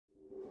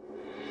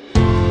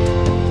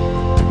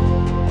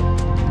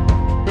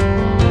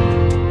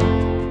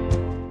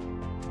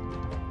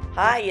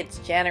Hi, it's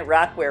Janet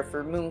Rockware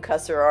for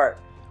Moonkusser Art.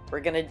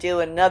 We're going to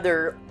do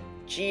another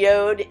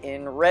geode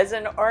in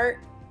resin art,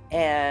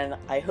 and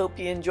I hope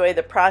you enjoy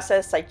the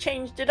process. I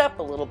changed it up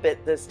a little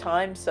bit this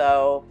time,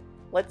 so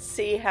let's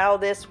see how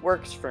this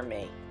works for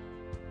me.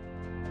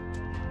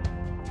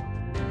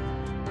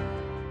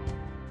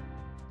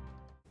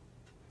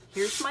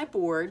 Here's my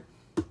board.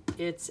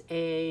 It's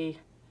a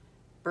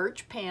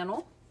birch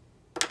panel,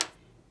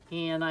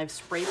 and I've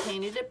spray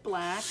painted it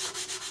black.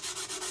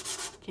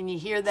 Can you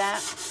hear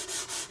that?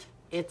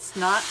 It's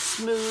not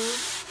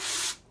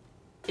smooth.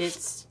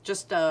 It's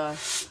just a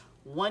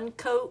one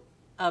coat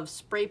of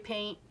spray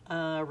paint,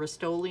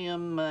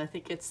 Rustoleum. I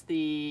think it's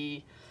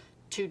the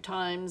 2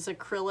 times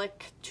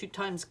acrylic, 2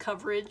 times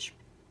coverage,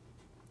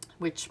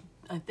 which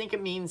I think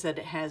it means that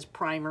it has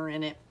primer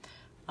in it.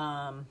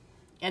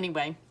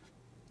 Anyway,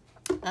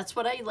 that's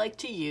what I like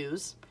to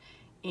use.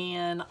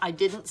 And I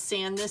didn't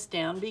sand this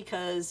down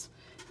because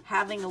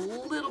having a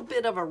little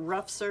bit of a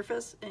rough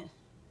surface,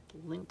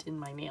 lint in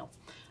my nail,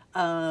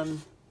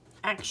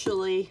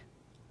 actually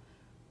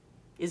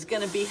is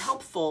going to be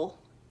helpful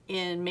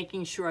in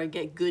making sure I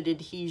get good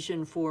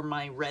adhesion for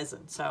my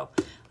resin. So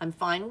I'm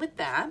fine with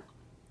that,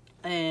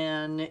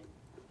 and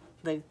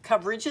the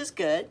coverage is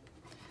good.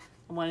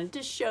 I wanted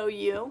to show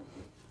you,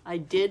 I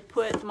did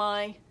put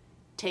my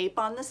tape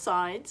on the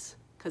sides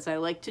because I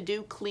like to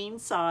do clean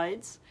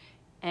sides,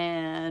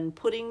 and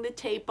putting the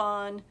tape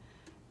on,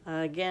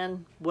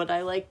 again, what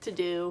I like to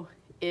do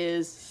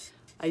is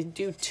I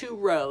do 2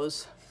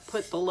 rows.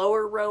 Put the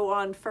lower row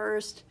on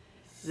first,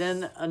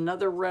 then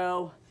another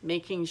row,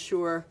 making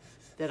sure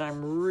that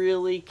I'm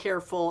really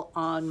careful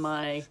on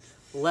my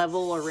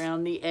level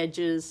around the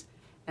edges,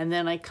 and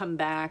then I come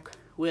back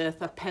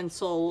with a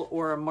pencil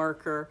or a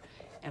marker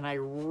and I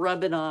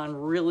rub it on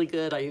really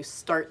good. I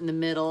start in the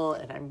middle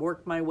and I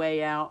work my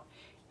way out,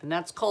 and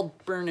that's called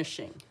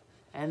burnishing,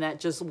 and that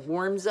just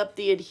warms up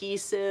the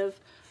adhesive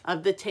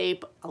of the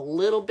tape a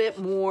little bit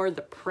more,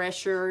 the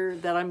pressure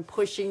that I'm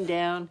pushing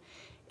down.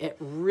 It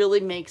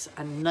really makes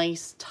a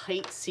nice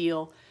tight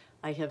seal.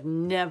 I have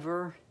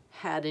never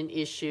had an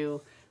issue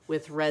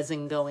with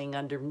resin going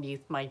underneath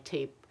my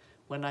tape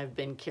when I've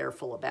been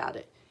careful about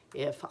it.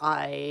 If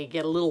I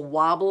get a little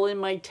wobble in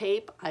my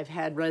tape, I've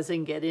had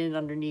resin get in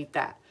underneath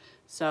that.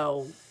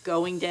 So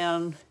going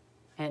down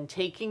and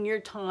taking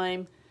your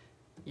time,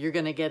 you're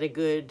gonna get a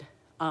good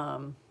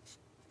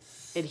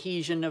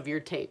adhesion of your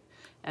tape.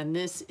 And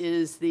this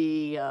is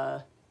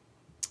the,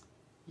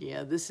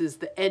 this is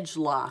the edge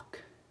lock.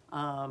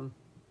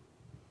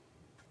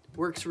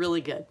 Works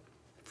really good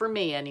for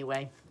me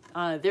anyway.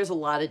 There's a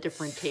lot of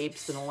different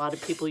tapes and a lot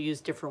of people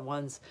use different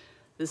ones.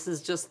 This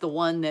is just the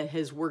one that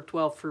has worked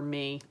well for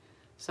me.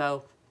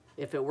 So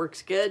if it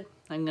works good,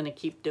 I'm going to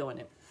keep doing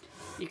it.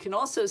 You can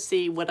also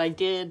see what I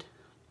did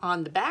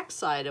on the back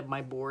side of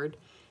my board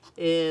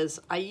is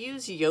I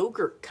use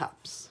yogurt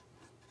cups,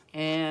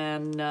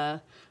 and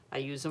I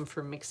use them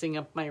for mixing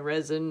up my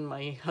resin.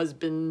 My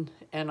husband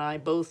and I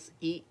both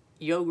eat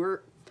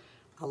yogurt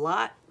a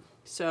lot,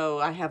 so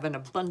I have an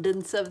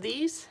abundance of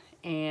these,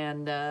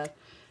 and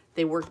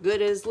they work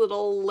good as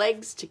little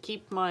legs to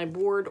keep my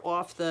board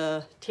off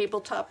the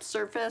tabletop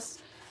surface.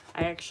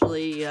 I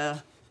actually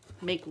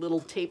make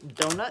little tape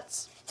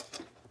donuts,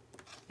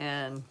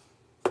 and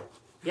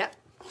yep,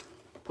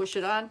 push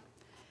it on,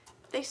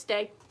 they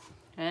stay,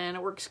 and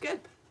it works good.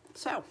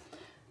 So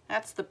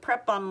that's the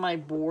prep on my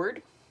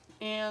board,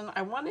 and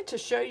I wanted to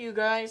show you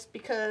guys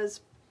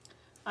because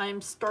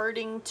I'm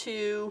starting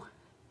to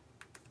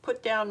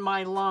put down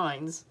my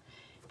lines,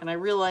 and I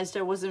realized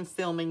I wasn't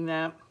filming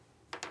that.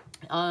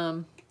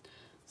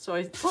 So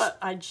I thought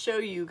I'd show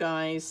you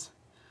guys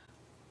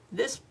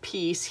this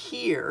piece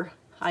here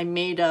I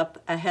made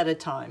up ahead of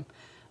time.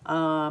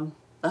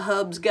 The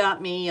hubs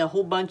got me a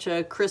whole bunch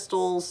of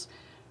crystals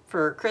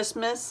for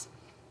Christmas,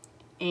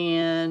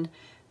 and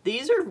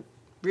these are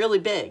really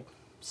big.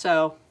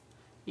 So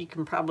you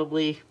can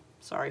probably,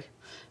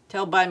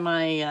 tell by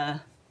my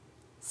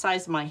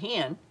size of my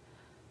hand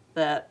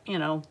that, you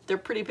know, they're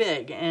pretty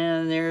big.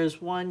 And there's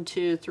 1,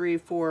 2, 3,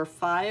 4,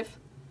 5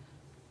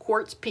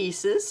 quartz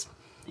pieces.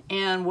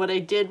 And what I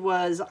did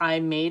was I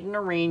made an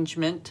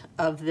arrangement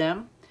of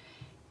them,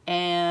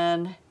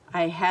 and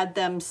I had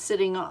them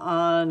sitting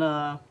on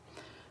a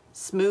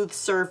smooth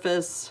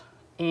surface,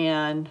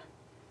 and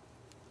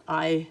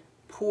I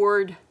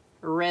poured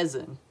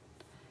resin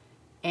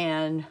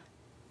and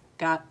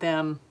got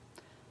them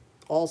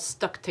all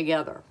stuck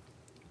together.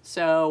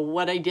 So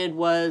what I did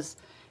was,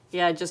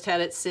 I just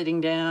had it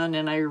sitting down,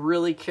 and I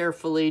really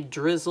carefully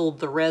drizzled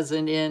the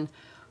resin in.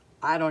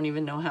 I don't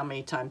even know how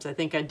many times. I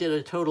think I did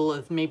a total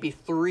of maybe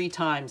 3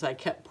 times. I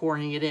kept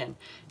pouring it in.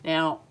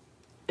 Now,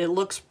 it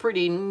looks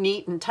pretty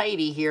neat and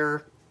tidy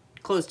here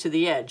close to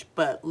the edge,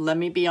 but let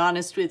me be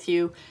honest with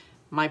you,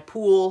 my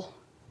pool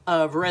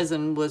of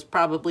resin was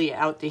probably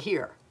out to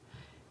here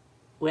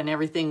when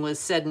everything was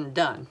said and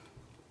done.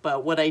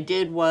 But what I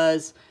did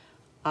was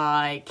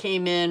I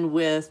came in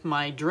with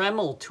my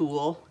Dremel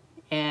tool,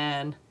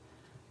 and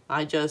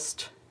I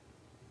just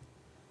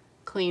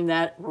cleaned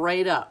that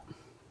right up.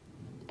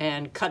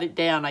 and cut it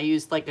down. I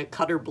used like a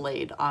cutter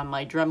blade on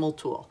my Dremel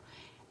tool,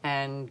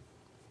 and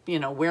you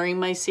know, wearing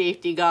my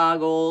safety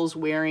goggles,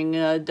 wearing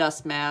a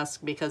dust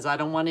mask because I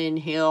don't want to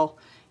inhale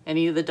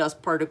any of the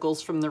dust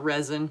particles from the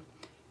resin.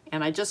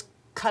 And I just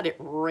cut it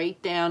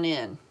right down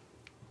in,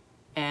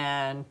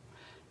 and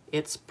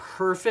it's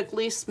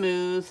perfectly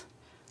smooth.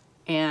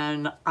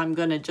 And I'm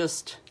gonna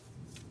just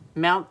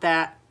mount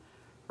that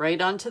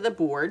right onto the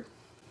board.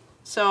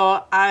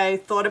 So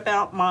I thought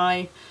about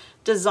my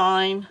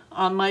design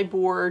on my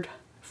board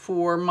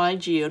for my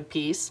geode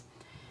piece,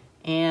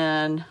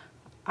 and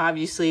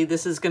obviously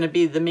this is going to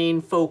be the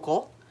main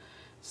focal.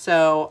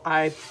 So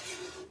I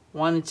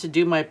wanted to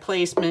do my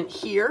placement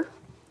here,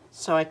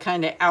 so I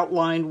kind of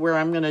outlined where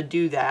I'm going to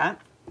do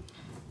that,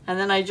 and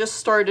then I just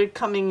started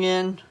coming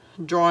in,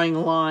 drawing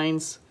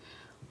lines,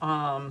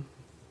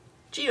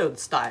 geode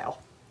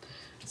style.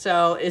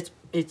 So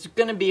it's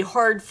going to be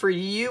hard for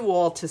you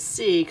all to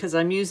see because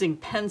I'm using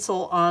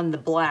pencil on the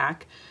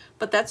black,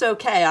 but that's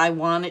okay. I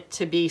want it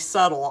to be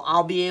subtle.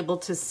 I'll be able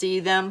to see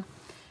them,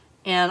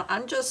 and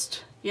I'm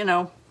just, you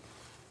know,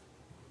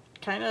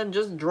 kind of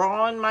just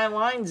drawing my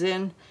lines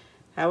in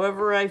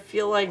however I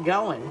feel like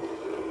going.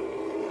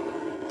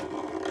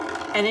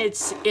 And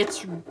it's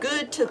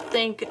good to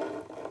think,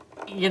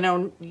 you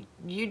know,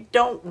 you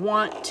don't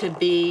want to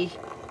be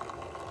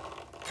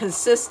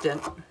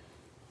consistent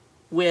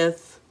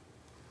with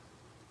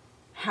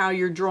how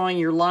you're drawing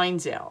your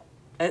lines out.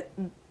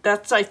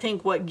 That's, I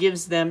think, what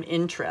gives them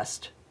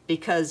interest,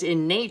 because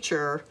in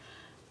nature,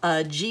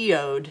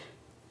 geode,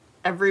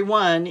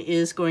 everyone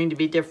is going to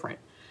be different.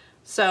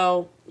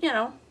 So, you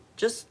know,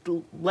 just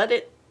let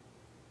it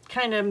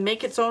kind of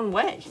make its own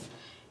way.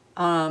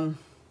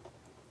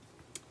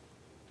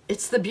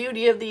 It's the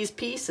beauty of these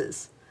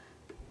pieces.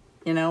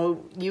 You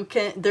know,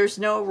 there's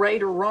no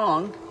right or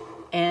wrong,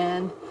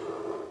 and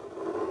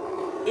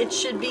it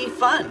should be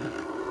fun.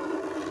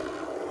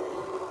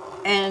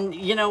 And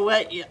you know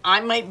what?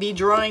 I might be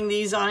drawing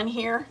these on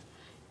here,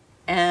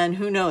 and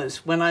who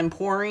knows, when I'm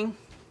pouring,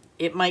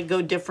 it might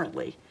go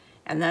differently.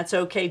 And that's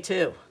okay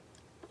too.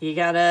 You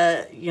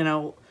gotta, you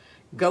know,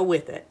 go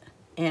with it.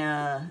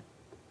 And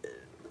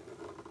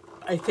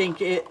I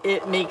think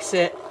it makes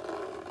it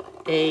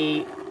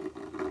a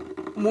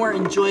more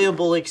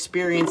enjoyable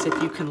experience if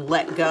you can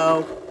let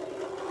go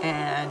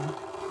and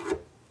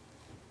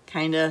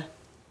kind of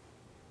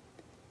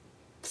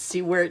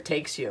see where it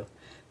takes you.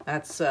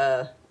 That's,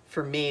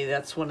 for me,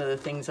 that's one of the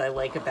things I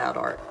like about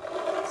art.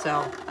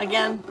 So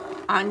again,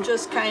 I'm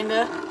just kind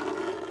of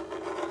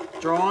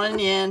drawing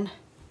in.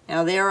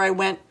 Now there I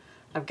went,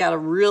 I've got a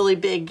really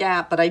big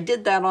gap, but I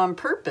did that on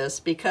purpose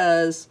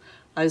because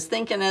I was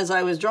thinking as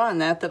I was drawing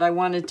that I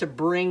wanted to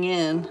bring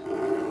in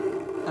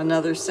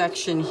another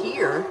section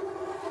here,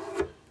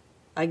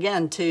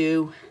 again,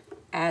 to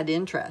add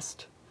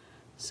interest.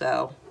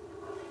 So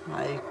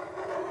I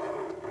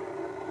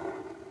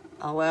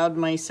allowed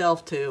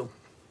myself to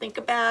think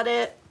about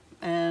it,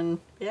 and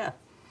yeah,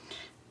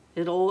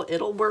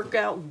 it'll work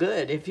out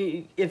good.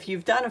 If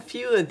you've done a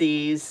few of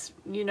these,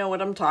 you know what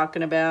I'm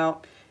talking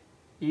about.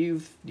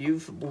 You've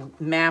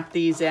mapped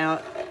these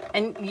out,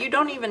 and you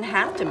don't even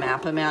have to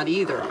map them out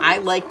either. I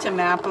like to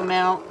map them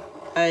out.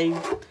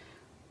 I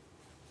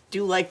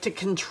do like to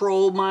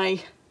control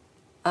my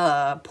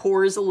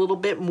pours a little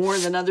bit more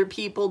than other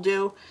people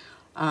do.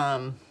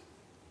 I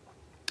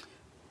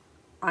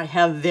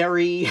have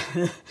very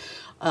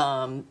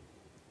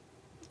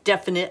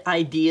definite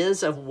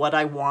ideas of what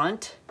I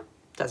want.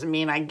 Doesn't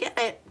mean I get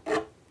it,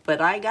 but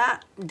I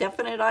got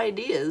definite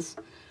ideas.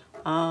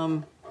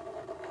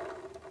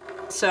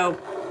 So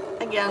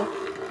again,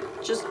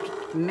 just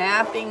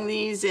mapping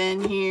these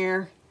in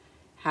here,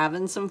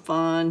 having some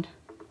fun,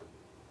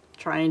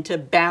 trying to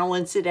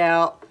balance it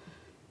out.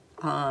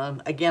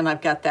 Again,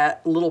 I've got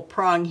that little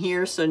prong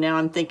here, so now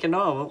I'm thinking,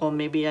 oh, well,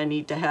 maybe I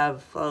need to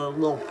have a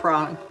little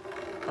prong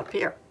up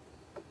here.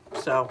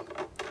 So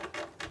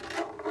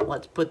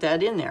let's put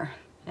that in there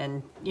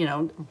and, you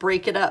know,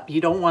 break it up. You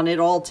don't want it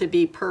all to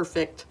be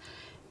perfect.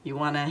 You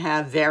want to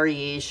have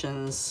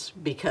variations,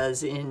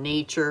 because in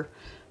nature,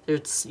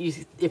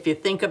 if you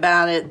think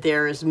about it,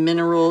 there's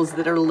minerals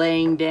that are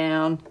laying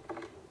down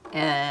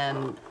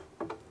and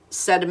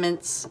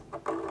sediments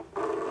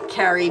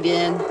carried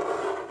in,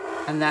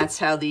 and that's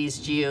how these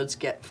geodes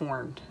get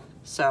formed.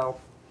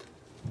 So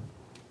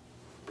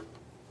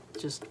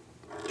just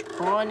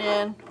drawing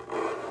in,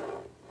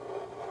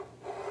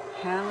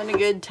 having a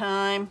good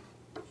time,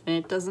 and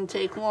it doesn't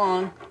take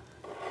long,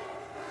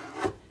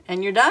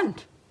 and you're done.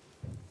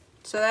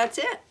 So that's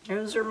it.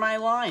 Those are my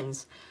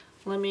lines.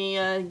 Let me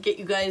get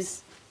you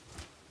guys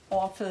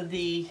off of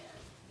the,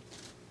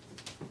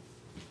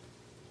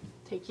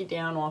 take you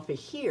down off of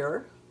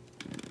here.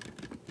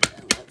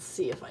 And let's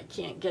see if I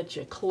can't get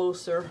you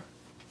closer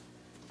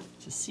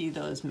to see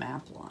those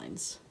map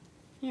lines.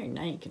 There,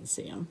 now you can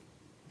see them.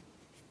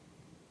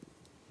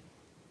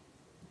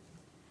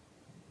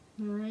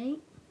 All right.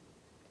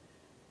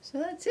 So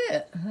that's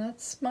it.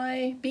 That's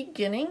my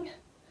beginning.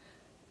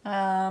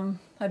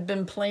 I've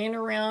been playing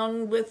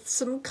around with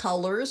some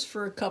colors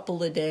for a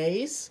couple of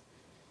days.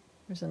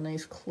 There's a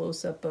nice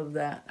close-up of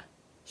that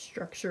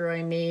structure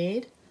I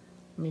made.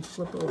 Let me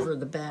flip over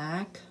the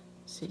back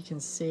so you can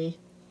see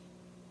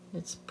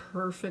it's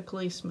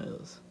perfectly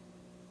smooth,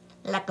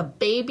 like a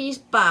baby's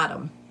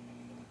bottom.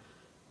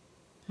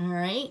 All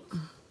right.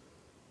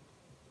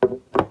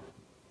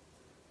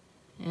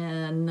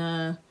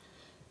 And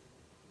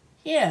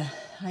yeah,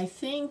 I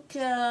think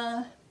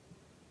I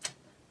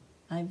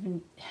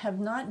have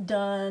not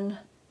done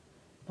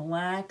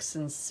blacks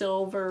and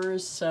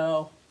silvers,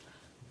 so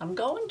I'm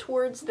going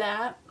towards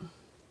that.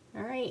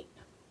 All right,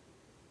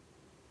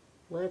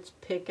 let's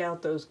pick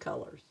out those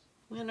colors.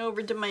 Went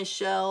over to my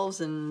shelves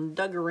and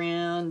dug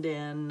around,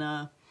 and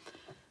I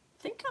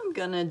think I'm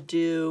gonna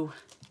definitely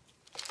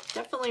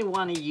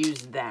want to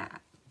use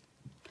that.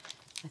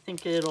 I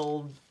think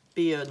it'll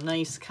be a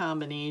nice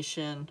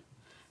combination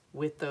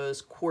with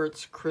those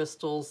quartz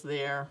crystals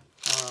there.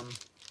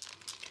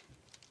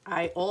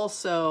 I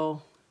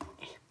also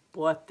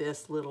bought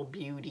this little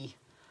beauty.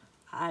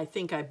 I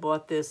think I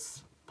bought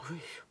this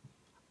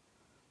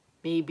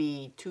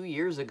maybe 2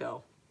 years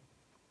ago.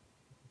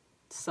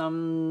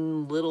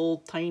 Some little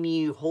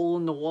tiny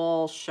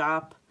hole-in-the-wall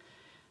shop.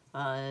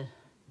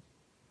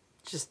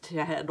 Just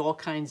had all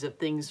kinds of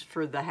things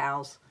for the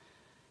house.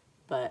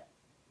 But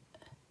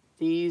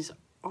these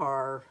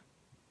are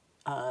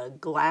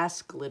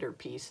glass glitter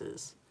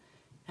pieces.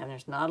 And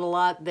there's not a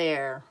lot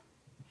there.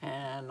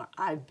 And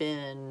I've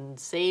been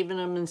saving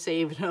them,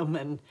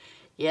 and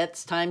yeah,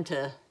 it's time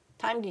to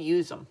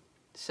use them.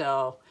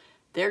 So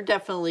they're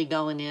definitely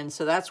going in.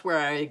 So that's where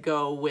I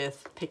go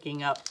with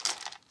picking up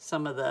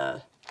some of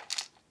the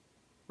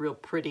real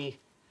pretty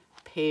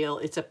pale.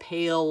 It's a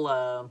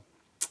pale,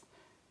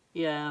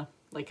 yeah,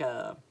 like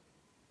a,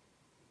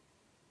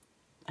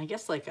 I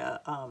guess like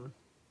a,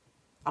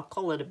 I'll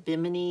call it a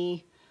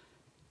Bimini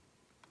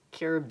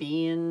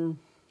Caribbean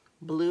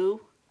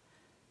blue,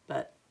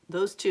 but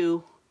those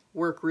two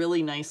work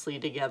really nicely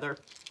together.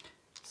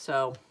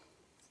 So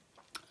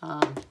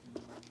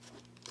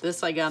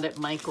this I got at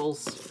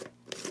Michael's,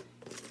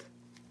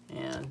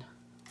 and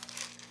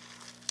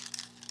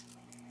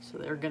so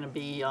they're going to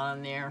be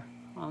on there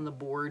on the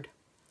board.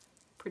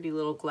 Pretty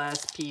little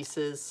glass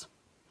pieces.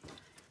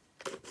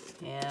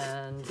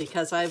 And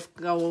because I've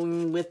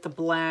gone with the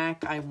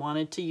black, I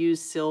wanted to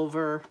use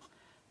silver.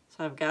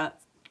 So I've got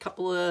a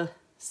couple of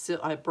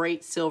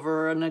bright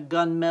silver and a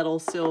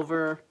gunmetal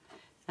silver,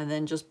 and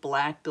then just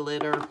black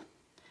glitter.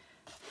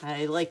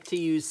 I like to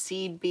use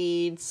seed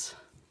beads.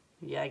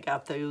 Yeah, I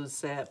got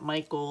those at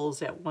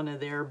Michael's at one of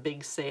their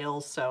big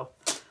sales, so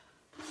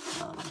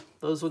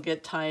those will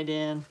get tied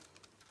in.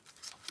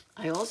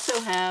 I also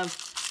have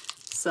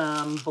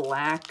some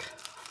black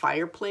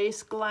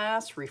fireplace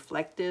glass,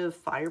 reflective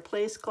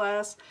fireplace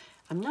glass.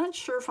 I'm not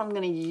sure if I'm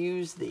going to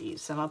use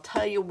these, and I'll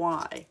tell you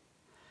why.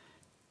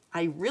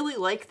 I really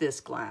like this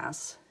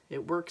glass.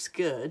 It works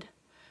good,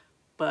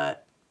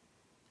 but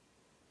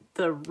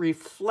the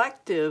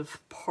reflective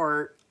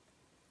part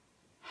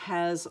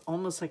has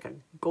almost like a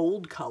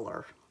gold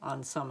color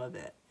on some of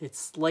it.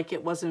 It's like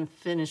it wasn't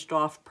finished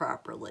off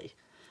properly.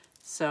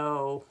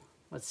 So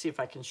let's see if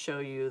I can show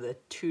you the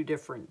two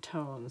different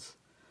tones.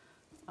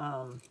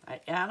 I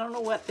don't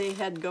know what they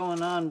had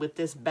going on with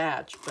this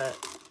batch, but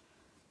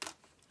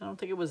I don't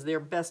think it was their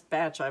best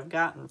batch I've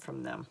gotten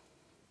from them.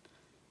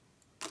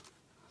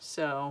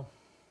 So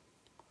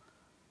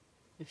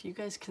if you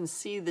guys can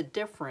see the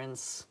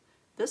difference,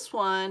 this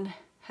one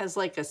has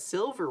like a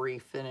silvery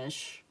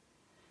finish,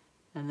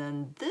 and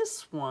then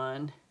this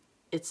one,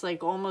 it's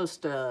like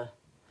almost a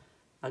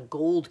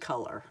gold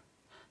color.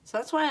 So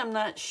that's why I'm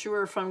not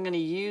sure if I'm going to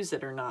use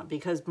it or not,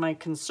 because my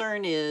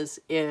concern is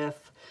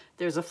if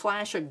there's a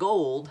flash of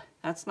gold,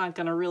 that's not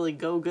going to really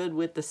go good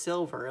with the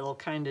silver. It'll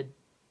kind of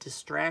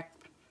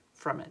distract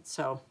from it.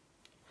 So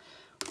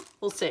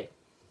we'll see.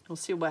 We'll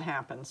see what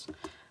happens.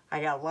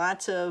 I got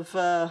lots of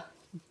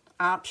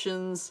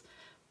options,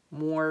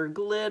 more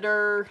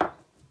glitter,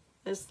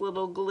 this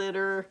little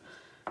glitter.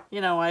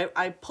 You know,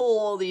 I pull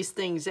all these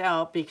things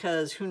out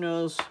because who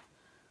knows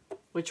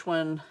which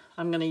one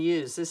I'm going to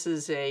use. This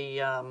is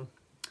a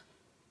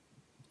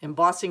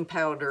embossing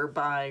powder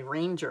by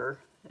Ranger.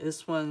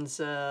 This one's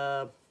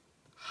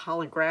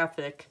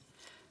holographic.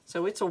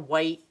 So it's a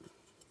white,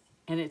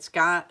 and it's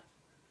got,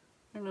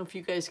 I don't know if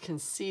you guys can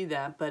see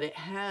that, but it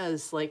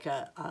has like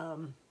a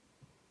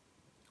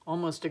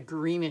almost a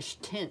greenish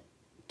tint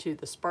to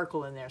the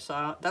sparkle in there.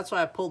 So that's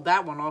why I pulled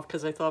that one off,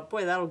 because I thought,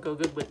 boy, that'll go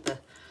good with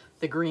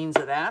the greens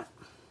of that.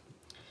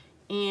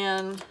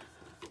 And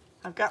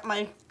I've got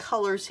my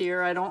colors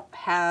here. I don't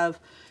have,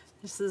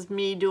 this is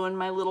me doing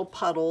my little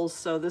puddles.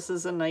 So this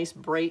is a nice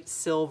bright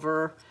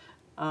silver.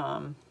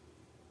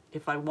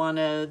 If I want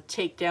to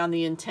take down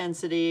the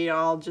intensity,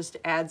 I'll just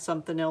add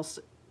something else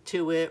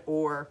to it,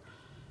 or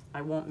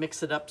I won't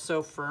mix it up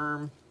so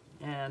firm.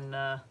 And,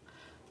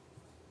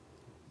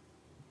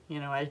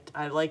 you know,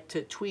 I like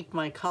to tweak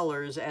my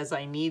colors as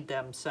I need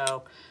them.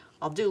 So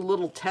I'll do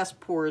little test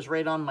pours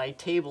right on my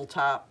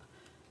tabletop.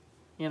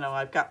 You know,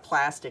 I've got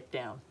plastic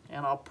down,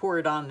 and I'll pour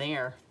it on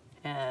there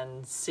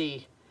and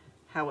see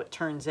how it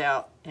turns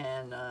out,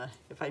 and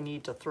if I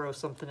need to throw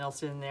something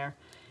else in there.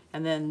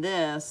 And then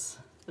this,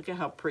 look at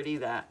how pretty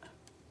that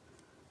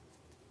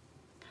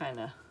kind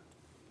of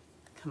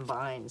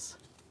combines.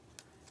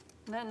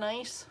 Isn't that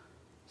nice?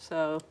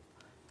 So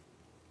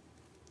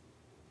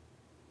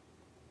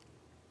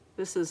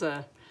this is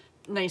a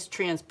nice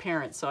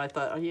transparent, so I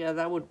thought, oh yeah,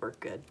 that would work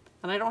good.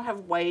 And I don't have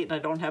white and I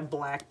don't have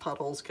black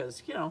puddles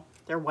because, you know,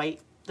 they're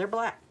white, they're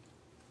black.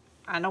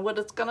 I know what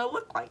it's gonna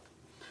look like.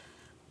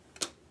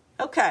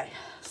 Okay,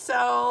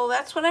 so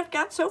that's what I've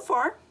got so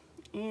far.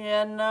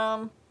 And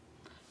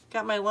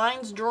got my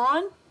lines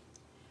drawn.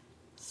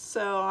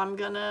 So I'm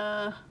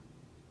gonna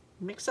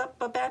mix up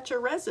a batch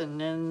of resin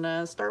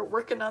and start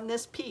working on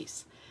this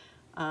piece.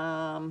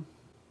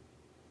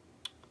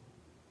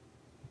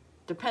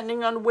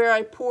 Depending on where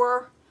I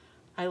pour,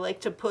 I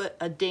like to put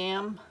a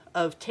dam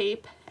of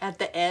tape at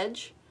the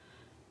edge.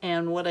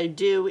 And what I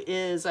do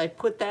is I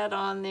put that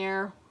on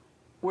there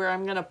where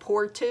I'm gonna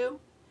pour to,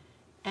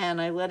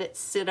 and I let it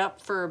sit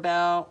up for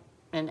about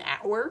an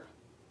hour.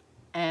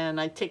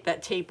 And I take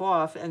that tape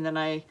off and then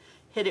I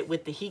hit it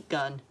with the heat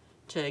gun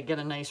to get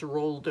a nice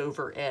rolled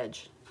over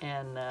edge.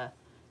 And that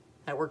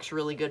works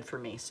really good for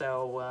me.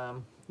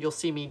 So you'll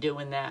see me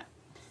doing that.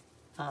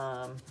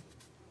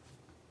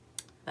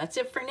 That's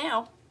it for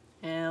now.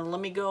 And let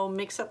me go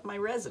mix up my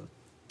resin.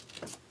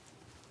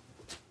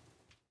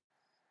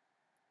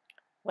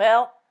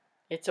 Well,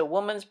 it's a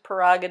woman's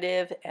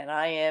prerogative and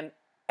I am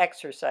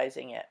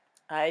exercising it.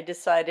 I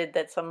decided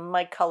that some of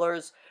my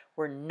colors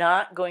were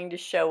not going to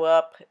show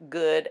up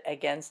good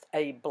against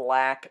a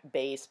black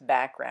base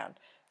background.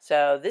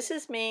 So this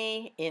is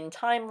me in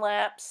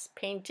time-lapse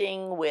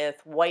painting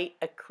with white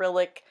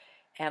acrylic,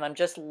 and I'm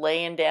just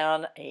laying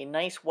down a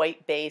nice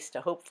white base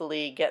to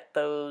hopefully get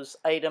those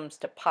items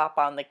to pop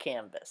on the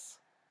canvas.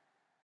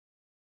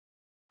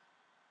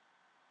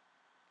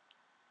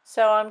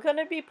 So I'm going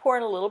to be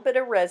pouring a little bit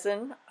of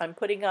resin. I'm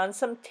putting on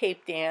some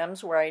tape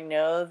dams where I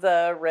know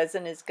the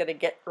resin is going to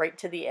get right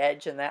to the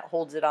edge, and that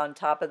holds it on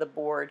top of the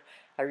board.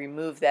 I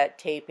remove that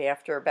tape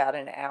after about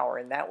an hour,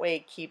 and that way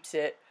it keeps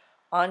it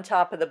on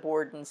top of the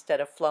board instead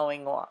of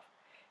flowing off.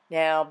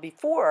 Now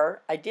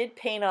before, I did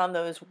paint on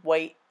those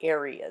white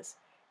areas,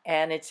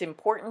 and it's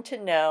important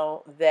to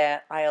know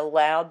that I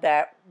allowed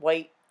that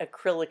white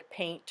acrylic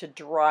paint to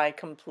dry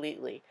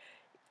completely.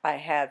 I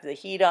have the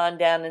heat on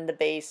down in the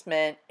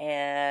basement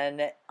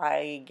and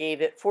I gave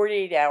it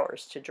 48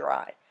 hours to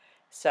dry.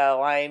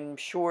 So I'm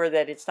sure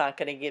that it's not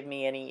going to give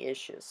me any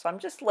issues. So I'm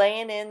just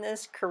laying in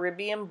this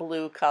Caribbean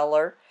blue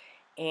color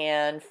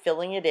and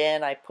filling it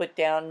in. I put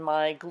down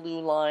my glue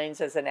lines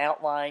as an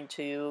outline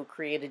to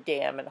create a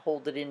dam and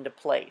hold it into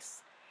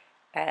place.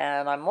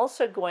 And I'm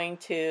also going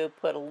to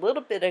put a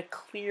little bit of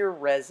clear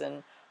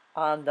resin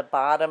on the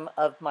bottom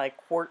of my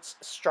quartz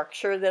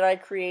structure that I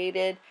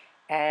created,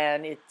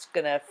 and it's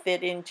going to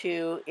fit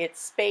into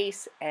its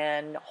space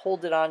and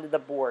hold it onto the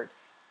board.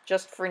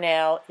 Just for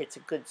now, it's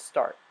a good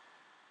start.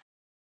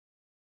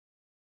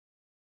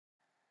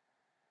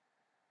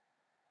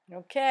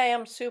 Okay,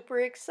 I'm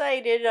super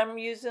excited. I'm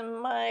using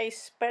my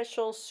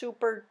special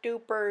super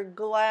duper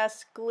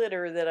glass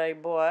glitter that I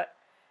bought.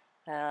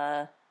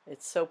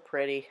 It's so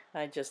pretty.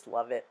 I just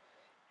love it.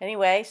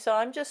 Anyway, so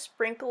I'm just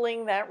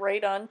sprinkling that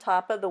right on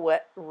top of the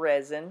wet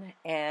resin,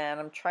 and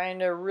I'm trying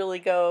to really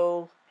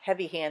go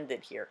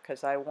heavy-handed here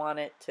because I want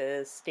it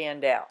to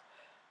stand out.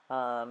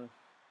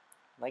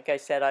 Like I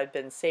said, I've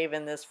been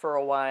saving this for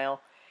a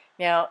while.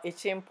 Now,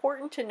 it's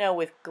important to know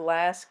with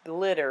glass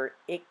glitter,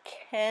 it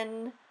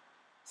can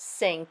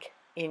sink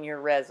in your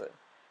resin.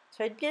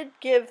 So I did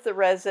give the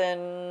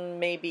resin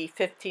maybe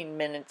 15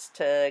 minutes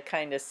to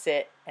kind of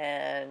sit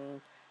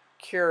and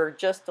cure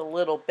just a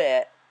little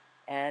bit.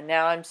 And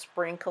now I'm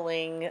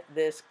sprinkling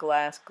this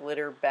glass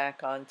glitter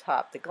back on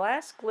top. The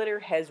glass glitter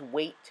has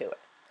weight to it,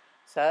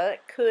 so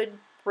it could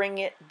bring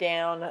it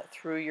down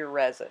through your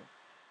resin.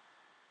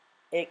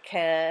 It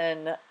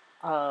can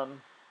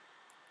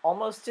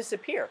almost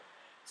disappear.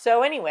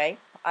 So anyway,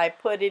 I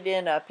put it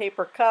in a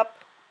paper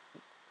cup,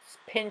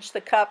 pinch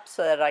the cup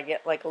so that I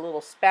get like a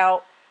little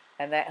spout,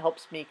 and that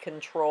helps me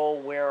control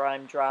where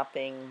I'm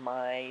dropping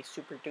my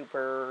super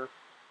duper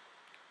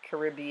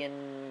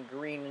Caribbean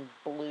green and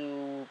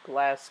blue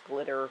glass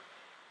glitter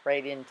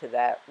right into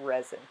that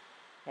resin.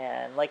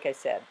 And like I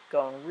said,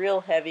 going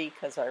real heavy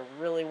because I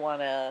really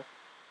want to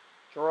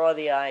draw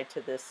the eye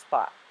to this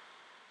spot.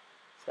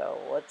 So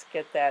let's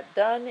get that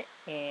done,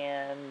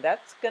 and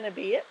that's going to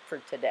be it for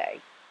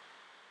today.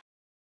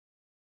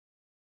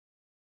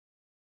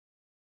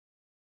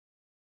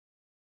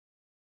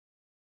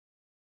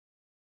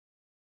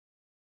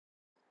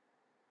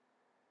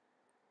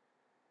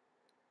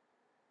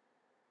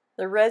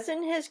 The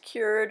resin has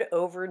cured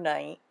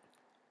overnight,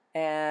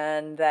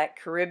 and that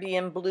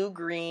Caribbean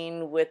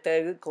blue-green with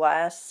the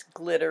glass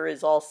glitter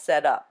is all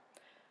set up.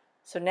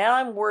 So now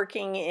I'm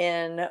working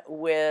in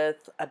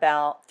with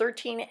about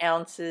 13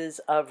 ounces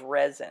of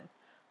resin.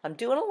 I'm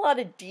doing a lot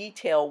of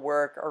detail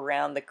work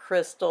around the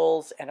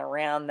crystals and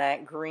around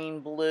that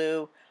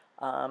green-blue.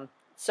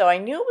 So I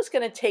knew it was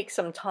going to take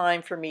some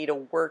time for me to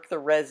work the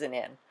resin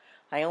in.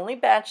 I only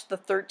batched the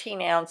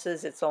 13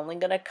 ounces. It's only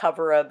going to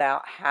cover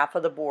about half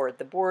of the board.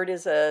 The board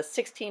is a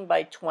 16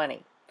 by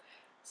 20.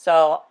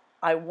 So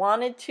I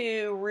wanted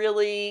to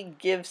really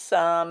give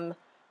some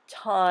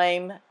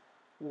time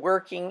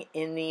working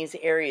in these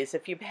areas.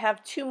 If you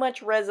have too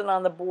much resin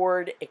on the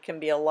board, it can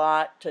be a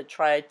lot to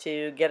try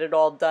to get it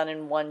all done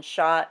in one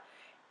shot.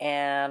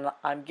 And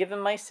I'm giving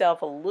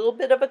myself a little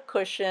bit of a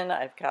cushion.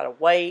 I've got a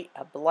white,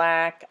 a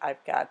black,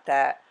 I've got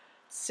that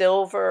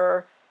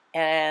silver,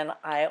 and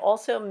I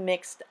also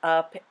mixed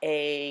up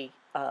a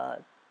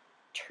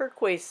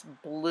turquoise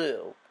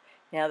blue.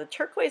 Now the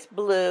turquoise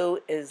blue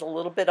is a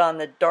little bit on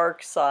the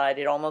dark side.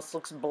 It almost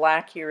looks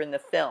black here in the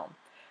film.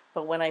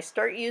 But when I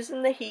start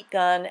using the heat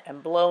gun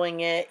and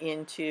blowing it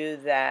into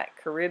that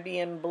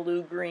Caribbean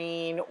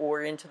blue-green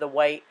or into the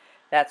white,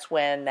 that's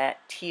when that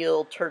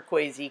teal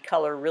turquoisey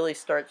color really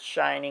starts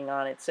shining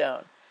on its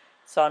own.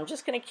 So I'm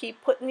just going to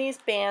keep putting these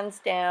bands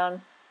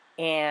down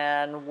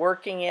and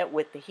working it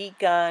with the heat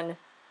gun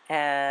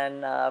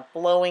and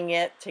blowing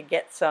it to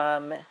get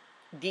some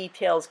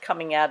details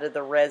coming out of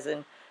the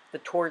resin. The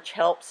torch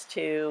helps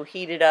to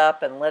heat it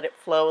up and let it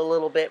flow a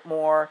little bit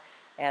more,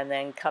 and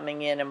then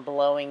coming in and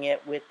blowing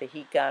it with the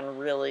heat gun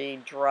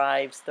really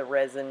drives the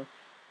resin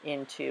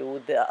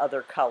into the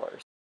other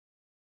colors.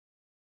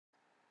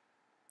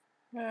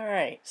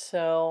 Alright, so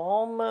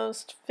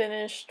almost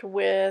finished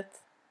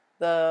with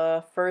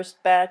the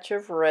first batch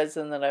of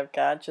resin that I've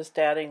got, just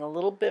adding a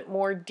little bit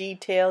more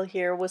detail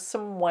here with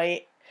some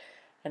white,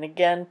 and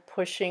again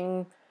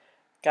pushing.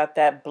 Got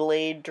that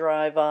blade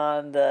drive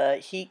on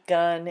the heat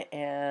gun,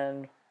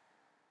 and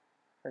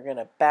we're going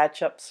to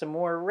batch up some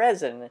more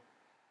resin.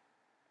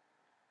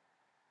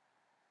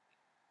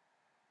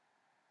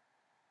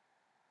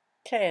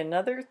 Okay,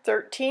 another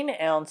 13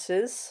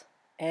 ounces,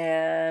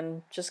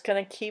 and just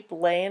going to keep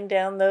laying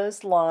down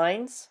those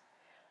lines,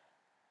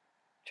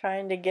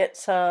 trying to get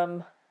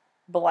some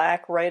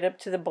black right up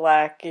to the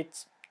black.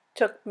 It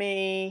took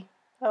me,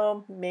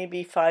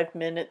 maybe 5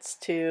 minutes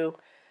to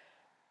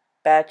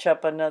batch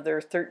up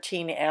another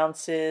 13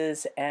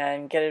 ounces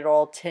and get it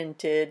all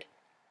tinted.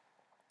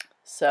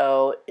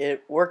 So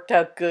it worked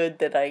out good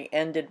that I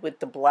ended with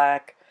the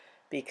black,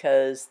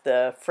 because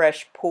the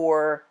fresh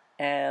pour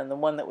and the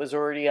one that was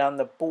already on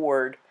the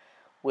board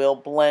will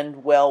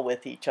blend well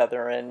with each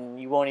other, and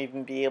you won't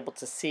even be able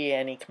to see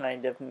any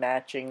kind of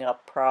matching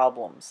up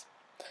problems.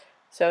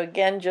 So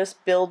again,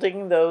 just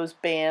building those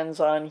bands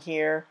on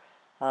here,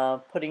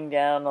 putting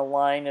down a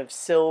line of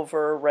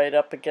silver right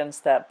up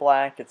against that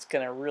black. It's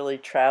going to really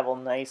travel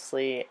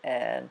nicely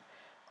and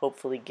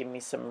hopefully give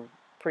me some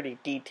pretty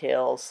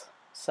details,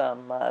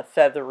 some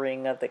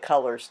feathering of the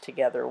colors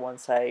together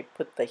once I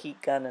put the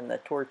heat gun and the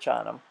torch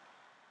on them.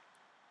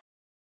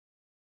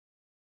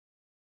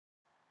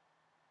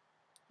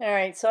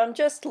 Alright, so I'm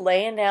just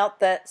laying out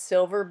that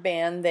silver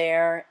band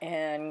there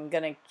and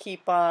going to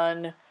keep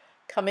on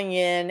coming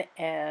in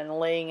and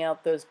laying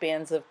out those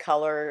bands of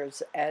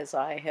colors as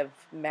I have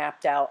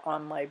mapped out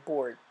on my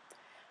board.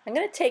 I'm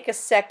going to take a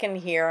second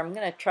here. I'm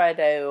going to try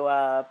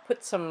to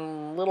put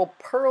some little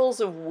pearls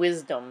of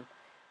wisdom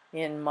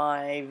in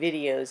my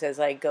videos as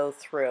I go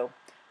through.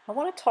 I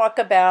want to talk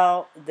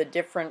about the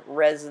different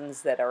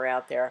resins that are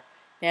out there.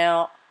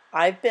 Now,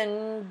 I've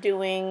been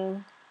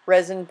doing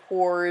resin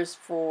pours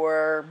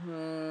for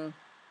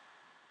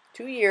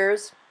 2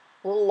 years,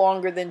 a little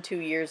longer than 2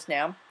 years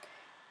now,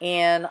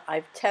 and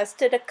I've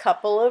tested a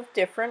couple of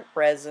different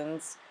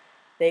resins.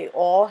 They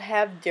all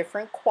have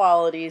different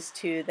qualities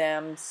to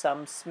them.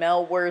 Some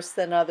smell worse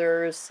than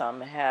others,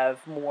 some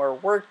have more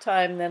work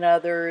time than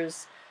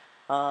others,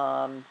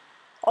 all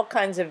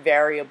kinds of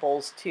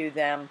variables to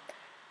them.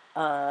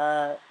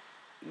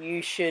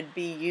 You should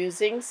be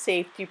using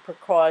safety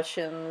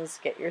precautions.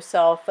 Get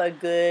yourself a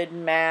good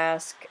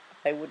mask.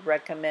 I would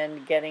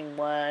recommend getting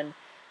one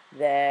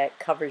that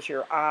covers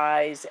your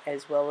eyes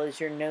as well as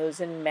your nose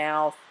and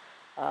mouth.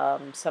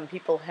 Some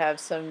people have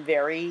some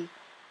very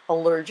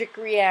allergic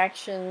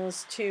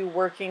reactions to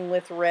working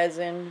with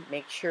resin.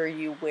 Make sure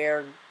you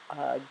wear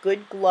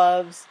good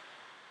gloves.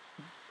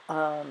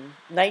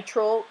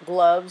 Nitrile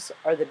gloves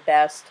are the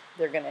best.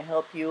 They're going to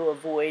help you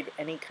avoid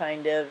any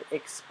kind of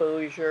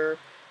exposure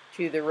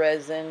to the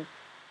resin.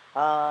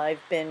 I've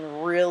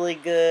been really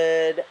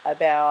good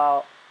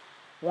about,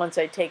 once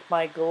I take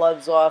my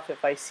gloves off,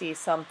 if I see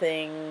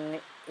something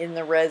in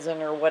the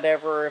resin or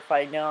whatever, if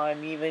I know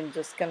I'm even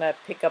just going to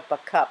pick up a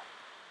cup,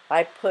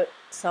 I put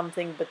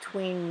something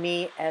between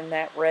me and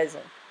that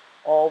resin.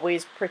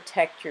 Always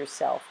protect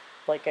yourself.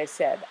 Like I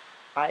said,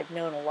 I've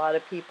known a lot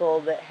of people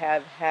that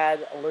have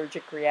had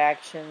allergic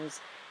reactions,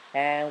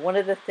 and one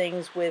of the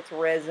things with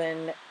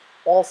resin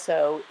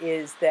also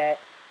is that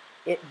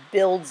it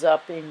builds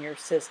up in your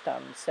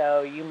system.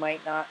 So you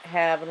might not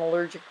have an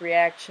allergic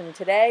reaction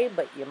today,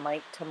 but you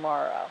might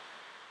tomorrow.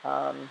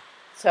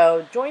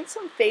 So join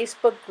some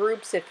Facebook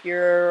groups if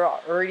you're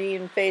already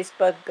in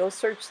Facebook. Go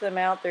search them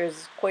out.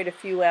 There's quite a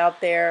few out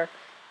there,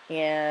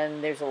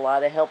 and there's a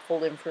lot of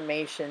helpful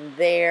information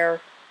there.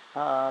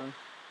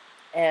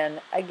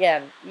 And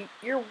again,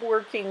 you're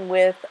working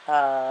with,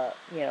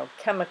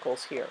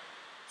 chemicals here.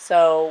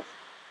 So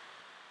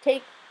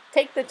take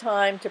the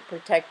time to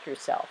protect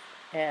yourself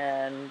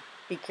and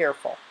be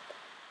careful.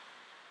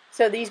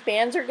 So these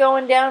bands are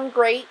going down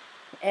great,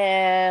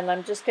 and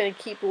I'm just going to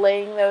keep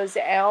laying those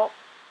out.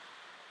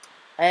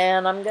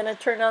 And I'm going to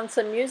turn on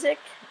some music,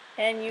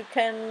 and you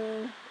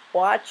can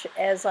watch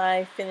as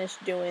I finish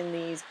doing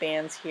these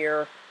bands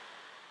here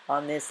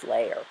on this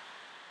layer.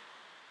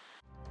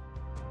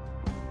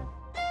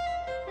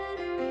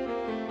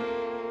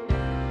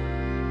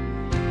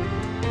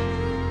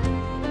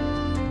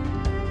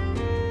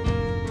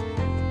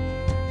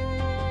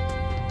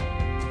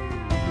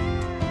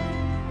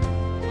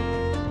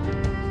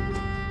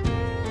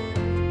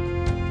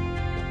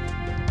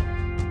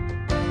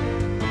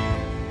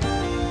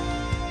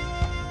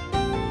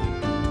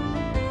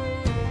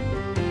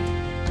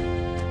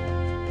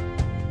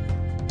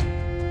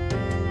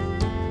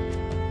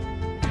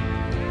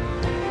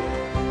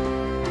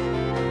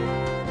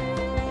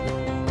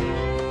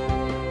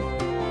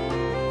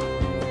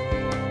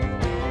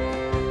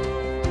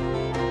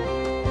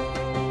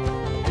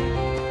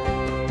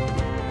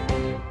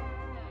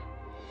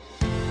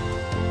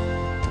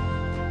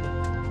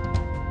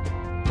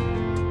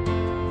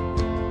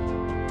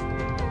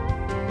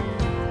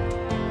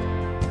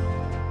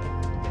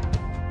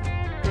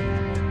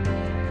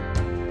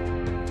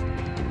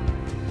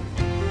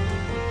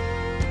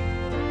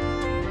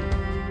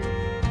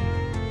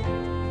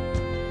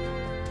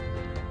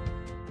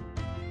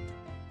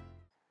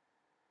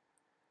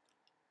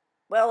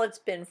 Well, it's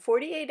been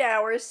 48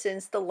 hours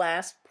since the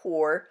last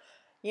pour.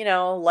 You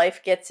know,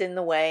 life gets in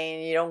the way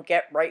and you don't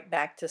get right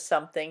back to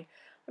something.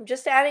 I'm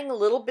just adding a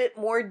little bit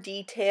more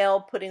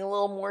detail, putting a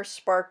little more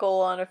sparkle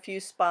on a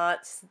few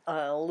spots,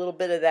 a little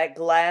bit of that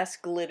glass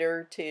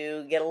glitter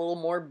to get a little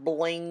more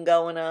bling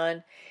going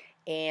on.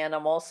 And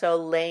I'm also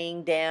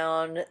laying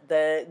down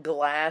the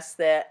glass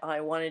that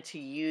I wanted to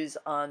use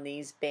on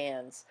these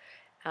bands.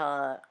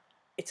 Uh,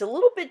 it's a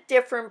little bit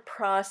different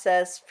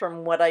process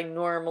from what I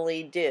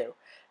normally do.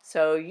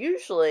 So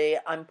usually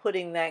I'm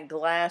putting that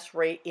glass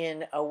right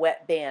in a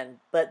wet band,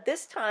 but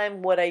this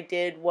time what I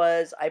did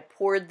was I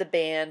poured the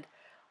band,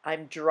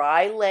 I'm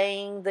dry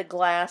laying the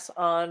glass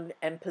on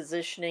and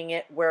positioning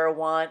it where I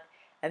want,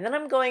 and then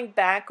I'm going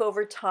back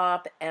over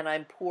top and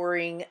I'm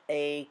pouring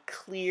a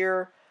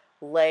clear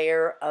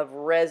layer of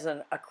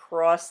resin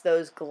across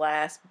those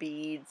glass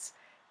beads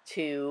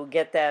to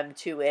get them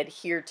to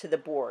adhere to the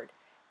board.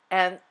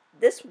 And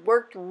this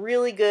worked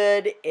really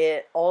good.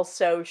 It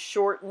also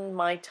shortened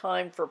my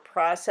time for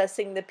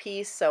processing the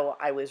piece, so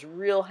I was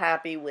real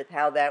happy with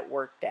how that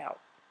worked out.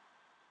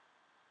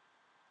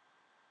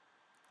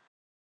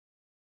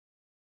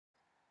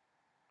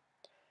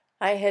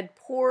 I had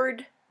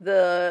poured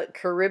the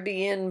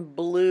Caribbean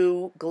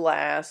blue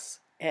glass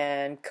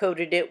and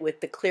coated it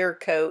with the clear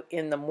coat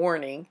in the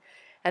morning,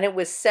 and it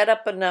was set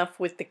up enough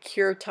with the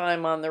cure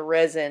time on the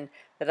resin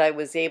that I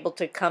was able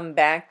to come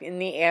back in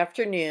the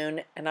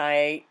afternoon, and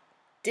I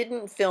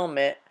didn't film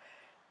it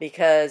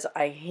because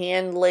I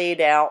hand laid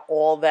out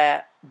all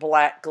that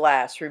black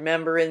glass.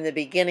 Remember in the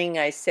beginning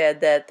I said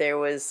that there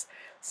was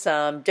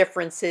some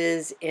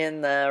differences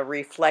in the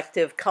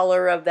reflective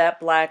color of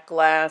that black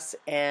glass,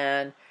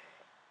 and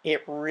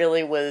it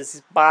really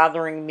was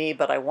bothering me,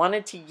 but I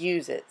wanted to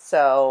use it,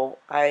 so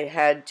I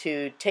had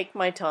to take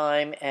my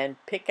time and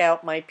pick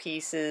out my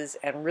pieces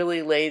and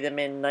really lay them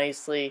in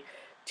nicely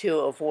to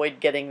avoid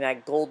getting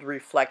that gold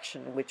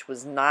reflection, which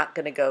was not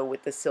going to go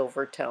with the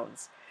silver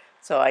tones.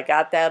 So I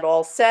got that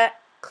all set,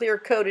 clear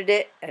coated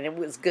it, and it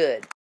was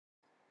good.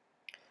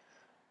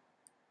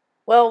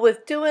 Well,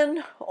 with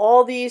doing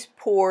all these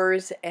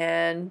pours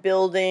and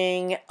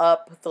building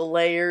up the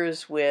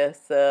layers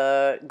with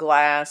the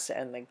glass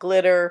and the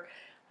glitter,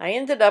 I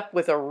ended up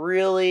with a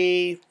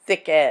really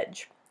thick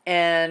edge,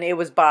 and it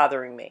was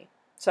bothering me.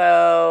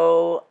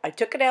 So I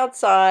took it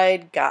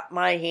outside, got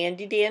my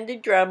handy dandy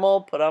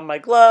Dremel, put on my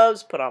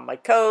gloves, put on my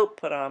coat,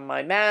 put on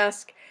my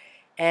mask,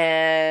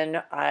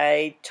 and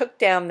I took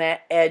down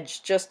that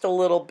edge just a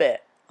little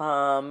bit.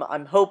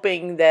 I'm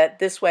hoping that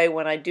this way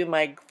when I do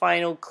my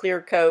final clear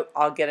coat,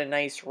 I'll get a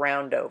nice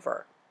round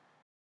over.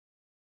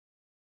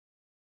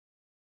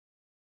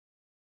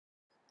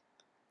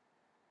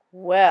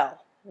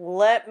 Well,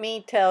 let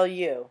me tell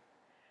you,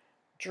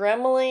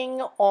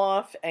 dremeling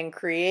off and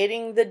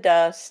creating the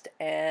dust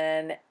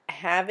and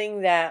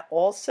having that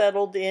all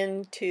settled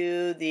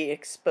into the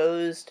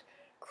exposed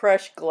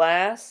crushed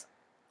glass,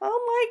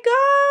 oh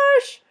my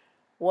gosh,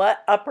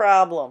 what a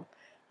problem.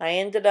 I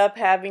ended up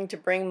having to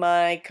bring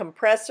my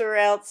compressor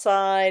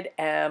outside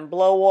and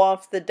blow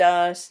off the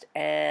dust,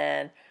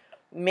 and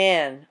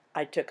man,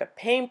 I took a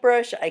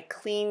paintbrush, I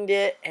cleaned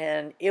it,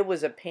 and it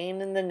was a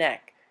pain in the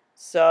neck.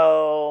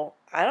 So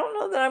I don't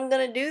know that I'm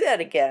going to do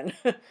that again.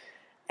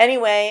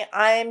 Anyway,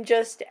 I'm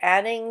just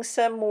adding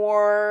some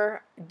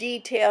more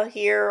detail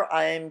here.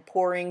 I'm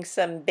pouring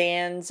some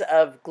bands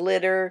of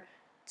glitter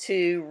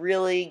to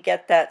really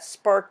get that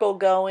sparkle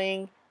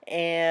going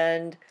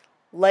and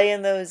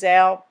laying those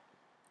out.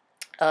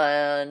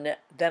 And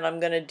then I'm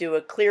going to do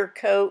a clear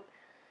coat.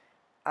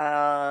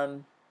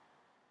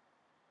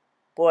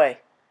 Boy,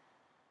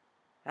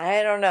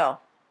 I don't know.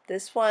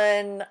 This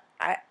one,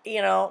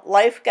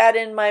 life got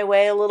in my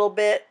way a little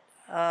bit,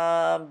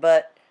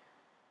 but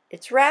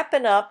it's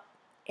wrapping up,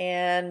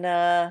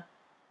 and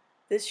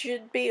this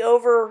should be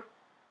over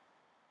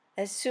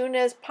as soon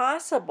as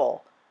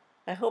possible.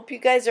 I hope you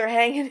guys are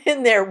hanging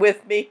in there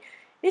with me.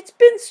 It's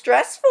been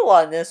stressful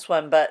on this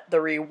one, but the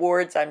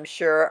rewards, I'm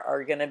sure,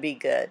 are going to be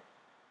good.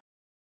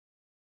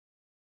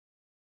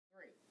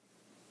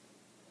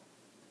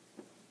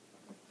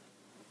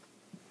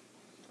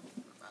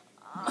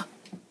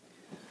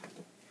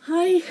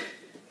 Hi,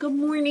 good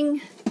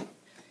morning.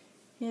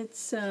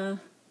 It's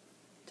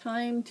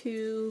time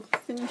to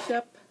finish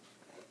up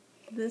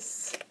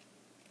this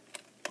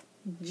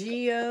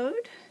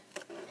geode.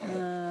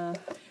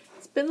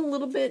 It's been a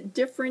little bit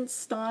different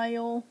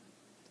style.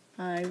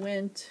 I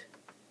went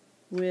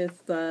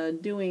with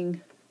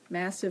doing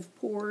massive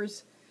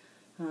pours.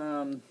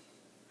 I'm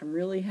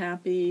really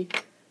happy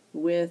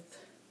with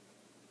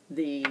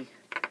the,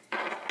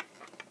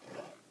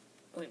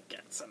 we've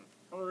got some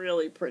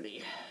really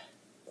pretty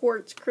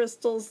quartz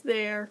crystals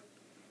there.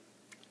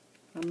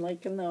 I'm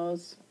liking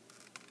those.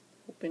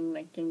 Hoping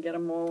I can get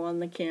them all on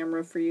the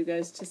camera for you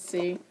guys to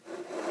see.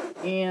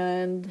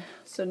 And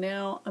so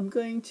now I'm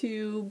going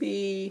to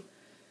be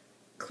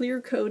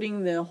clear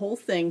coating the whole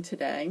thing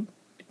today.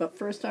 But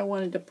first I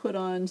wanted to put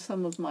on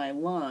some of my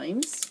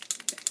lines.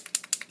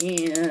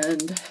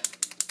 And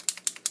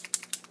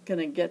I'm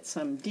going to get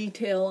some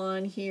detail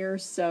on here.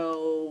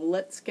 So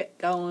let's get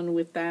going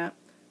with that.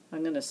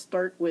 I'm going to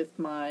start with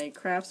my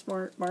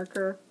Craftsmart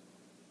marker.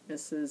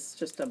 This is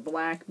just a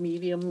black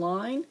medium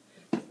line.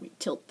 Let me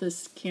tilt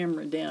this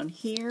camera down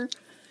here.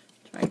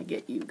 Try to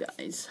get you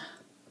guys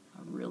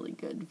a really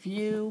good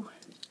view.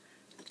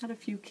 Got a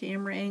few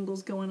camera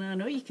angles going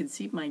on. Oh, you can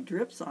see my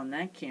drips on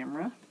that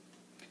camera.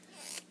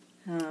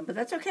 But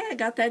that's okay. I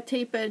got that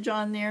tape edge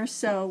on there.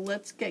 So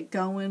let's get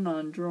going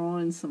on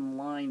drawing some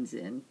lines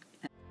in.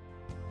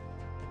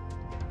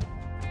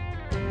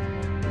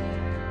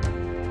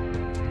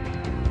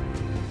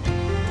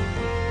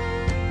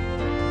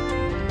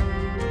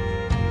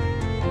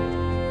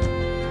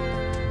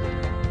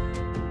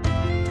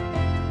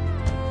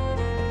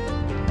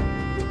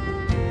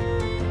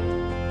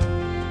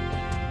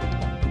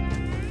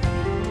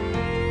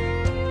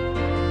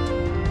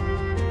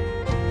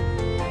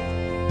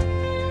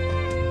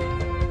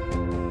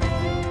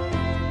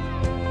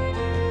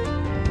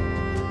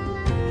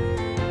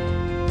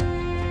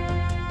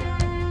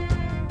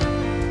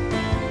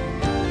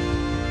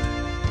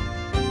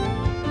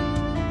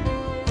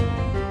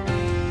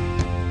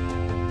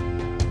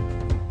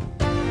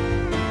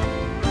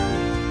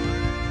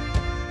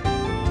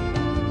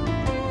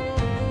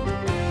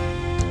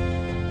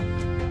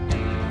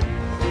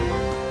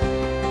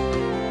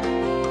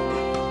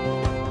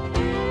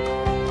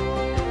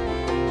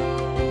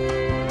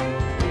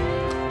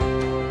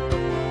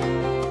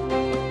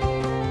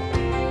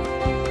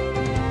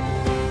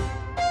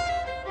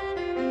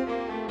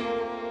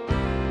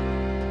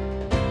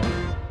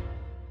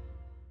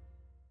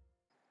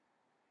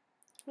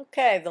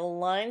 Okay, the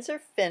lines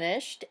are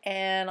finished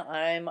and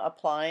I'm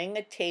applying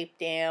a tape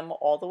dam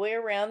all the way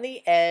around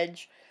the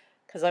edge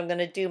because I'm going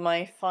to do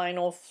my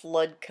final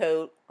flood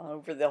coat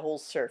over the whole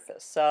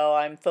surface. So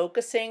I'm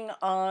focusing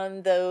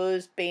on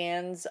those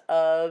bands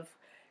of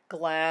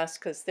glass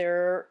because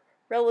they're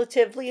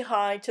relatively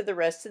high to the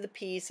rest of the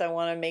piece. I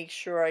want to make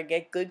sure I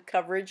get good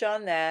coverage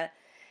on that.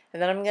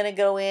 And then I'm going to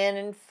go in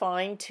and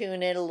fine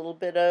tune it, a little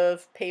bit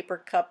of paper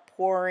cup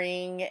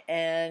pouring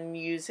and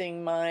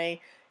using my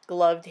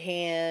gloved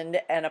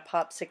hand and a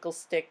popsicle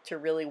stick to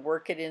really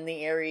work it in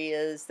the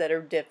areas that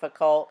are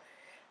difficult.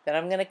 Then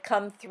I'm going to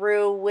come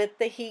through with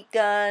the heat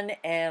gun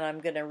and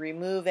I'm going to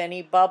remove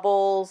any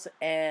bubbles,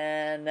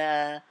 and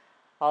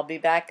I'll be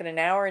back in an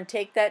hour and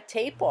take that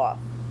tape off.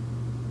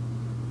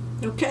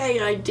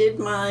 Okay, I did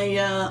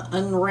my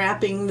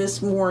unwrapping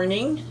this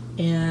morning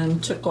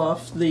and took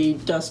off the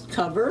dust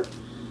cover,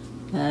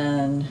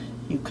 and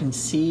you can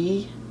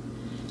see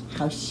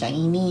how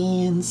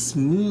shiny and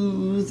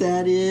smooth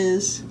that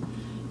is,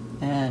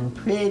 and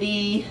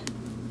pretty.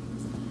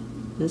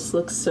 This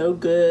looks so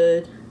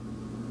good.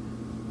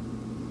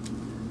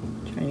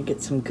 Trying to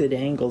get some good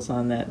angles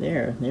on that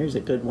there. There's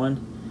a good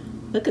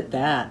one. Look at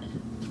that.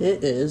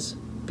 It is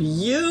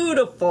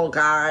beautiful,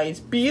 guys.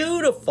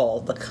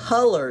 Beautiful. The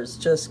colors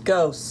just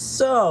go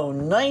so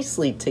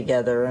nicely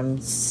together.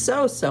 I'm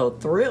so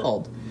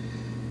thrilled.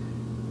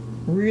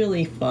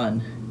 Really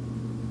fun.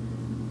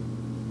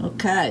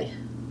 Okay.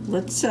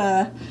 Let's,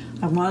 I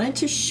wanted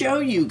to show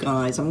you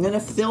guys. I'm going to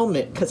film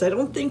it because I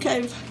don't think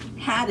I've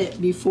had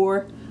it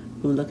before.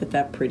 Ooh, look at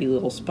that pretty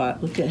little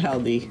spot. Look at how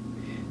the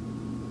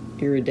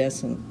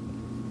iridescent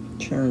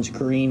turns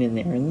green in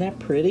there. Isn't that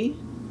pretty?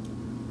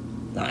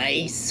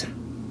 Nice.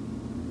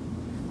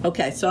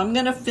 Okay, so I'm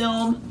going to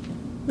film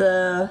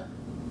the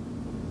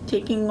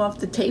taking off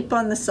the tape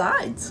on the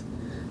sides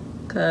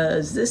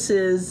because this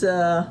is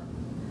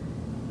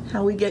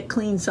how we get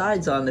clean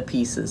sides on the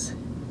pieces.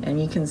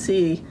 And you can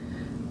see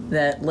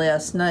that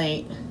last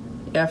night,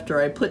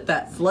 after I put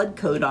that flood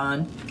coat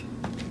on,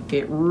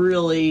 it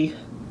really,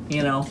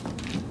 you know,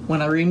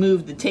 when I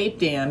removed the tape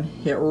dam,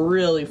 it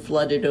really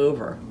flooded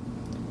over.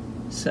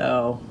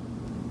 So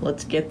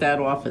let's get that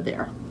off of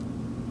there.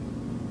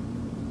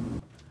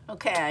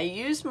 Okay, I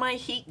used my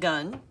heat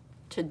gun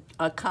to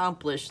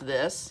accomplish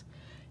this.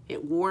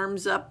 It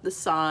warms up the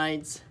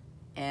sides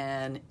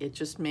and it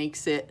just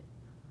makes it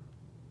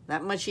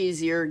that much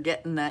easier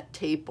getting that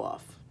tape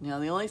off. Now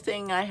the only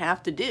thing I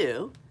have to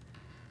do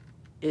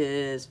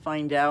is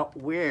find out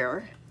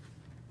where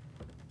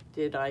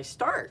did I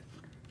start.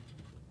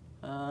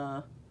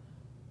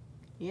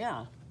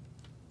 Yeah.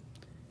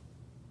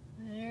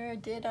 Where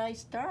did I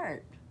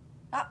start?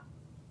 Ah,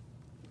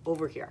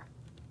 over here.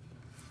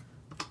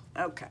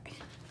 Okay.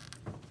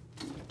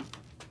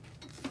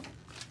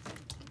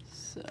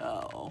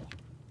 So,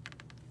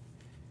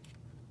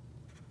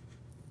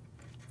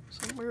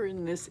 somewhere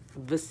in this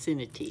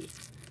vicinity,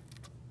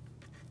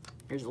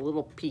 there's a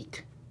little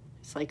peak.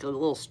 It's like a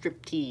little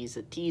strip tease,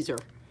 a teaser.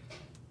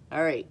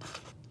 All right,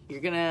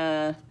 you're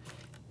gonna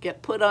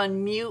get put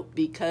on mute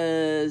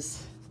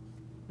because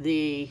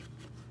the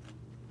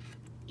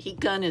heat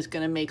gun is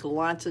gonna make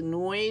lots of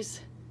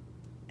noise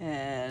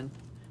and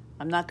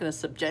I'm not gonna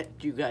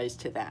subject you guys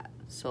to that.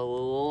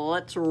 So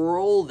let's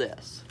roll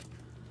this.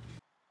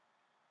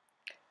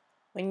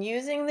 When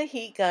using the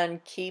heat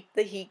gun, keep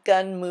the heat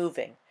gun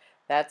moving.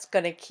 That's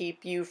going to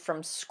keep you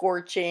from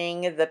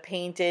scorching the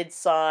painted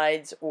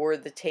sides or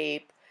the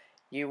tape.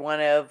 You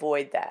want to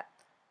avoid that.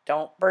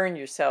 Don't burn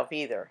yourself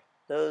either.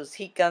 Those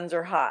heat guns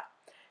are hot.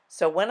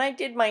 So when I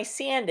did my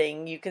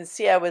sanding, you can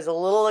see I was a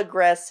little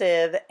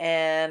aggressive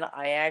and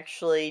I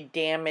actually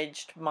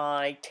damaged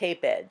my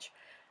tape edge.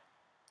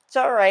 It's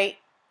all right.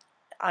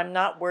 I'm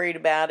not worried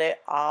about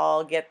it.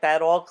 I'll get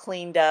that all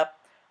cleaned up.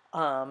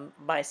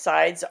 My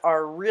sides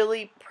are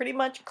really pretty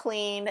much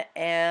clean,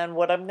 and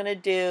what I'm going to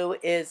do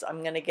is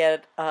I'm going to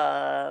get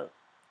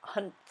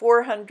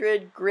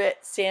 400 grit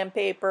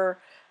sandpaper.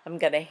 I'm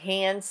going to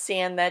hand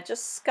sand that,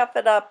 just scuff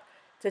it up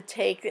to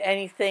take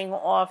anything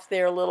off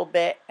there a little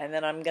bit, and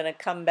then I'm going to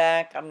come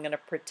back. I'm going to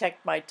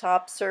protect my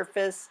top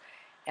surface,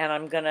 and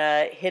I'm going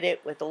to hit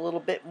it with a little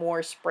bit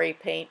more spray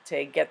paint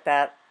to get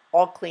that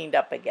all cleaned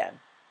up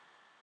again.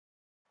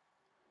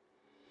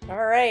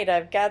 Alright,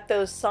 I've got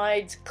those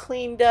sides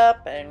cleaned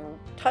up and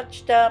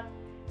touched up,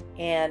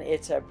 and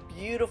it's a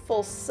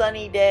beautiful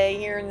sunny day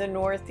here in the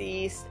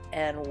Northeast,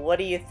 and what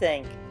do you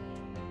think?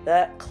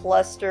 That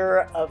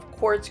cluster of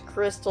quartz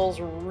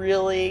crystals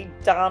really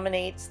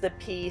dominates the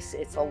piece.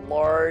 It's a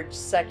large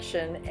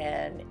section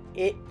and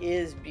it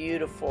is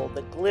beautiful.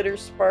 The glitter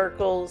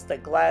sparkles, the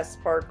glass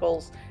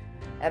sparkles,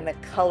 and the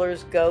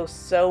colors go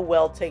so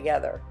well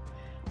together.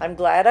 I'm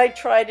glad I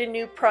tried a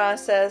new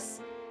process.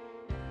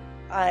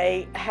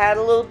 I had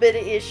a little bit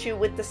of issue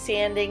with the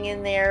sanding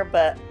in there,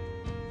 but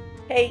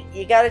hey,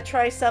 you got to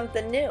try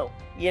something new.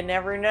 You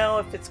never know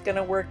if it's going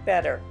to work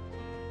better.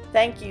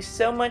 Thank you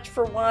so much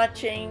for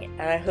watching,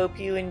 and I hope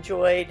you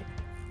enjoyed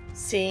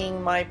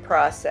seeing my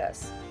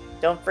process.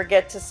 Don't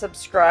forget to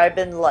subscribe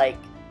and like.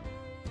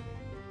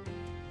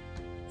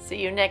 See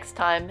you next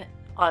time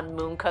on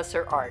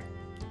Moonkusser Art.